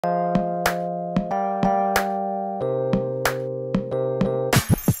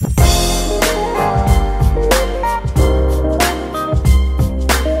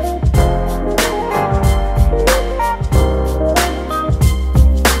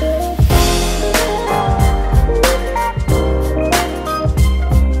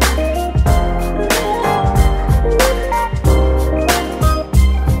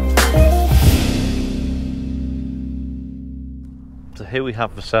we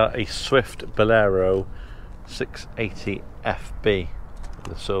have for sale a Swift Bolero 680 FB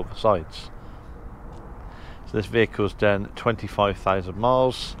with the silver sides. So this vehicle's done 25,000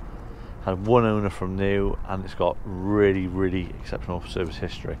 miles, had one owner from new, and it's got really exceptional service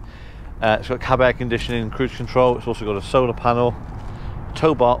history. It's got cab air conditioning and cruise control. It's also got a solar panel,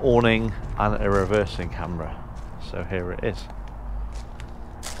 tow bar awning, and a reversing camera. So here it is.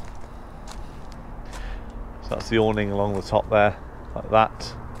 So that's the awning along the top there, like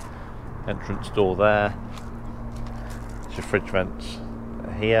that. Entrance door there. It's your fridge vents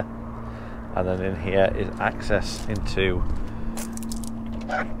here, and then in here is access into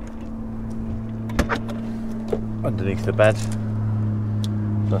underneath the bed.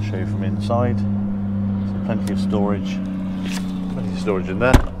 So I'll show you from inside. So plenty of storage in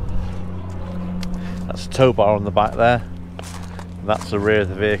there. That's a tow bar on the back there. And that's the rear of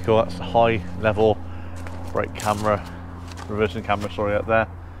the vehicle. That's the high level brake camera, reversing camera, sorry, up there.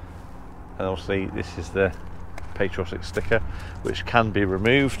 And obviously this is the patriotic sticker, which can be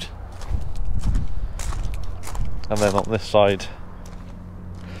removed. And then on this side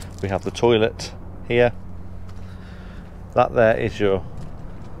we have the toilet here. That there is your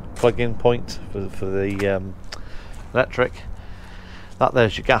plug-in point for the electric. That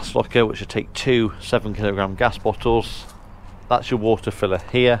there's your gas locker, which will take 2 7-kilogram gas bottles. That's your water filler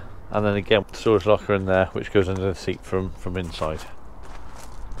here, and then again storage locker in there, which goes under the seat from inside.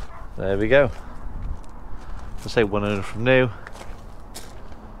 There we go. Let's say one owner from new.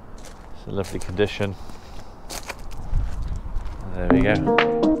 It's in lovely condition. There we go.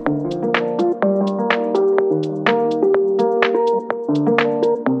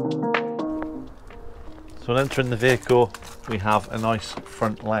 So when entering the vehicle, we have a nice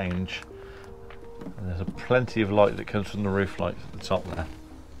front lounge, and there's plenty of light that comes from the roof lights at the top there.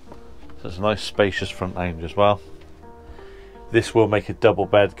 So it's a nice spacious front lounge as well. This will make a double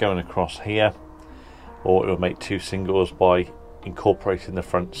bed going across here, or it will make 2 singles by incorporating the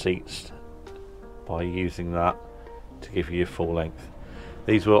front seats by using that to give you your full length.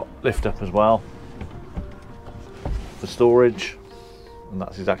 These will lift up as well for storage, and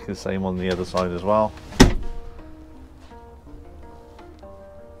that's exactly the same on the other side as well.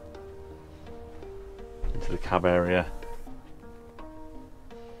 Into the cab area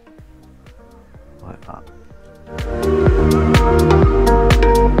like that.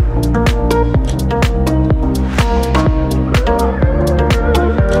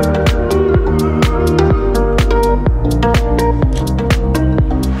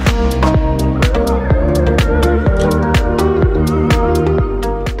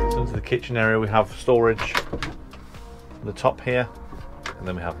 Kitchen area, we have storage on the top here, and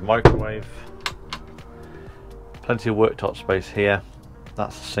then we have microwave, plenty of worktop space here.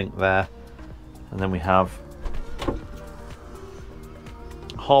 That's the sink there, and then we have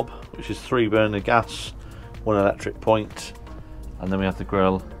a hob, which is 3 burner gas, 1 electric point, and then we have the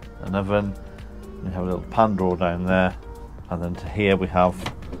grill and oven. We have a little pan drawer down there, and then to here we have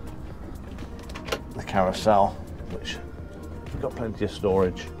the carousel, which we've got plenty of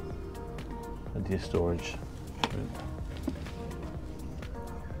storage. Plenty of storage.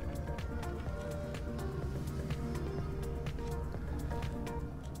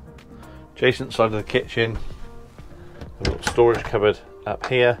 Adjacent side of the kitchen, we've got storage cupboard up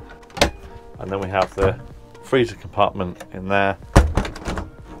here, and then we have the freezer compartment in there,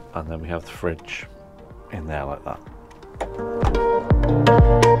 and then we have the fridge in there like that.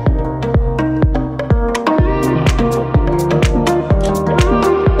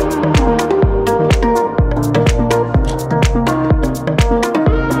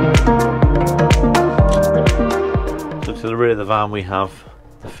 To the rear of the van we have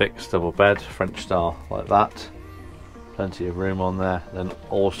the fixed double bed, French style, like that. Plenty of room on there. Then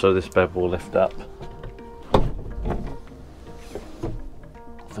also this bed will lift up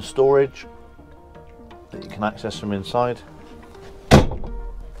for storage that you can access from inside.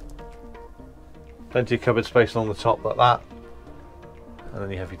 Plenty of cupboard space along the top like that. And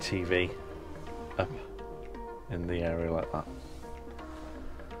then you have your TV up in the area like that.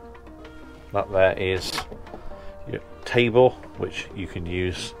 That there is your table, which you can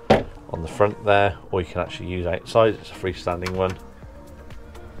use on the front there, or you can actually use outside. It's a freestanding one.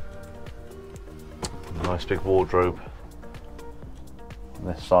 A nice big wardrobe on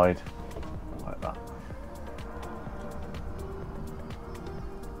this side like that.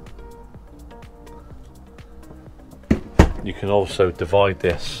 You can also divide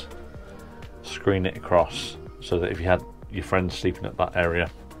this, screen it across, so that if you had your friends sleeping at that area,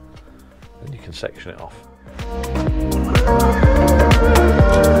 then you can section it off.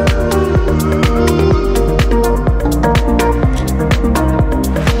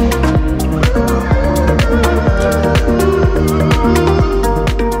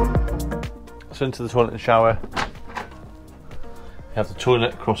 So into the toilet and shower, you have the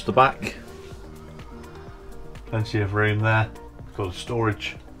toilet across the back, plenty of room there. You've got a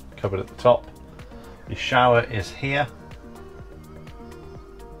storage cupboard at the top. Your shower is here,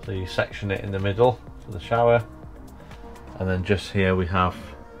 so you section it in the middle for the shower, and then just here we have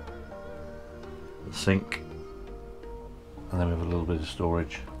the sink, and then we have a little bit of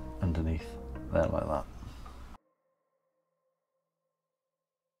storage underneath there like that.